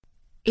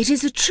It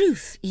is a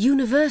truth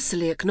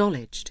universally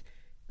acknowledged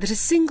that a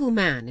single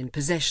man in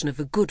possession of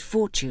a good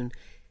fortune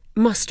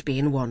must be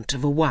in want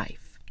of a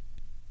wife.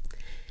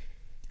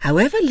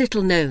 However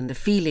little known the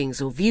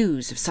feelings or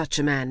views of such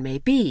a man may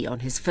be on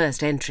his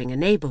first entering a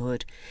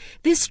neighbourhood,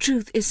 this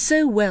truth is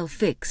so well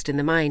fixed in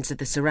the minds of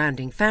the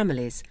surrounding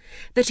families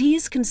that he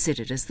is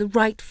considered as the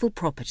rightful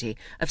property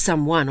of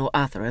some one or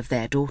other of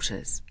their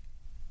daughters.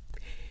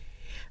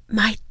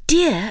 "My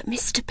dear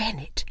Mr.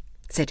 Bennet,"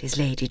 said his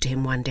lady to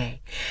him one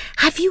day,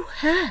 "have you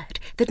heard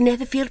that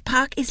Netherfield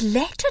Park is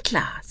let at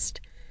last?"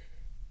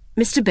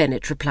 Mr.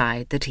 Bennet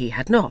replied that he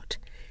had not.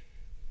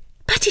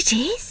 "But it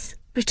is,"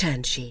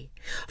 returned she,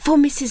 "for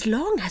Mrs.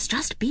 Long has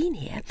just been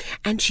here,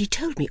 and she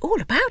told me all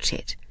about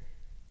it."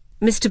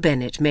 Mr.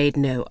 Bennet made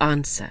no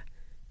answer.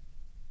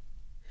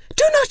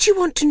 "Do not you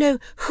want to know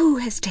who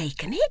has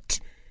taken it?"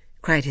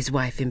 cried his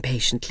wife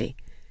impatiently.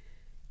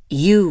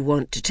 "You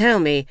want to tell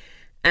me,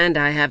 and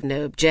I have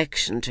no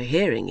objection to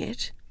hearing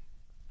it."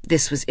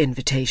 This was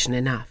invitation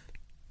enough.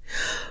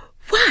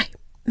 "Why,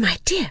 my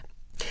dear,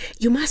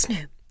 you must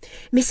know,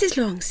 Mrs.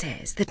 Long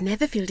says that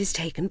Netherfield is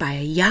taken by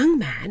a young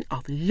man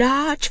of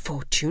large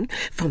fortune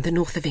from the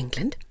north of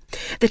England,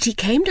 that he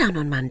came down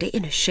on Monday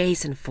in a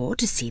chaise and four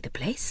to see the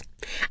place,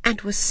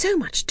 and was so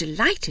much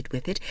delighted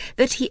with it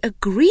that he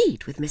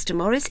agreed with Mr.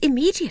 Morris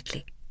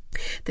immediately,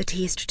 that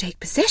he is to take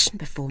possession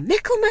before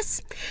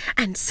Michaelmas,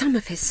 and some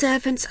of his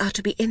servants are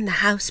to be in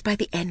the house by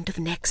the end of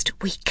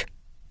next week."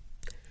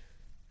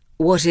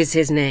 "What is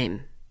his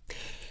name?"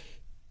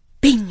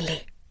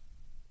 "Bingley."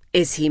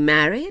 "Is he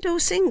married or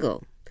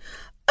single?"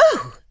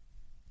 "Oh,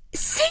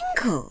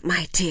 single,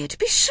 my dear, to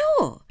be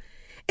sure.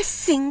 A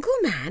single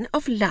man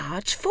of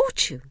large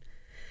fortune.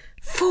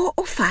 4,000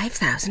 or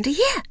 5,000 a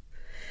year.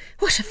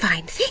 What a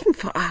fine thing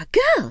for our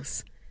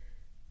girls!"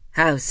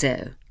 "How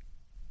so?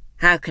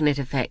 How can it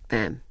affect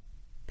them?"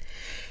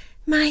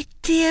 "My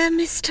dear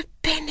Mr.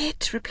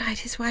 Bennet," replied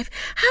his wife,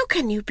 "how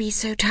can you be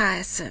so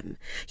tiresome?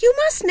 You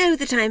must know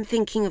that I am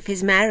thinking of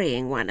his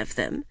marrying one of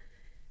them."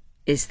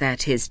 "Is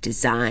that his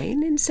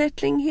design in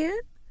settling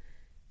here?"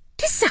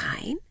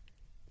 "Design?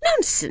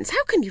 Nonsense!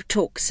 How can you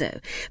talk so?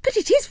 But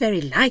it is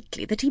very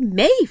likely that he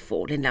may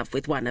fall in love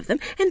with one of them,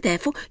 and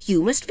therefore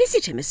you must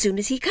visit him as soon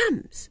as he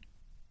comes."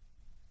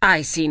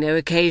 "I see no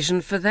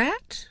occasion for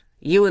that.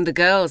 You and the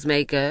girls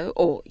may go,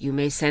 or you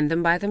may send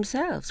them by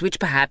themselves, which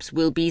perhaps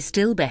will be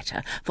still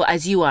better, for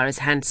as you are as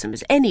handsome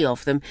as any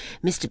of them,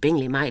 Mr.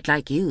 Bingley might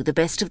like you the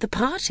best of the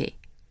party."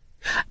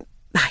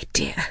 "My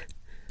dear,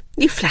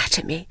 you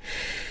flatter me.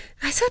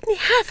 I certainly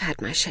have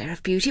had my share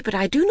of beauty, but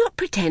I do not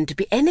pretend to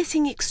be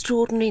anything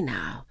extraordinary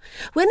now.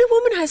 When a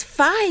woman has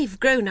 5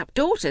 grown-up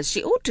daughters,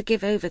 she ought to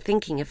give over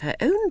thinking of her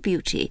own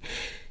beauty.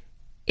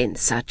 In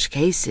such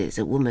cases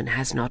a woman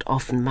has not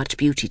often much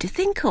beauty to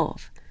think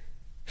of.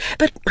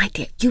 But, my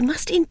dear, you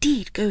must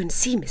indeed go and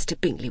see Mr.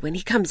 Bingley when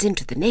he comes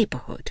into the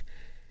neighbourhood."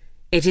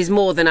 "It is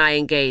more than I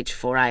engage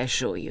for, I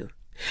assure you."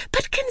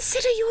 "But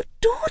consider your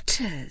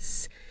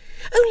daughters.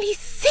 Only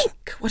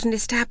think what an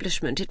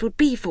establishment it would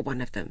be for one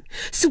of them.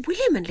 Sir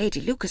William and Lady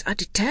Lucas are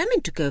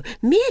determined to go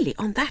merely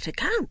on that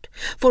account,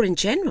 for in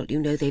general, you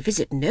know, they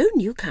visit no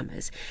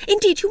newcomers.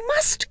 Indeed, you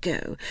must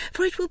go,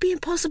 for it will be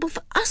impossible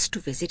for us to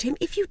visit him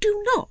if you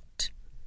do not."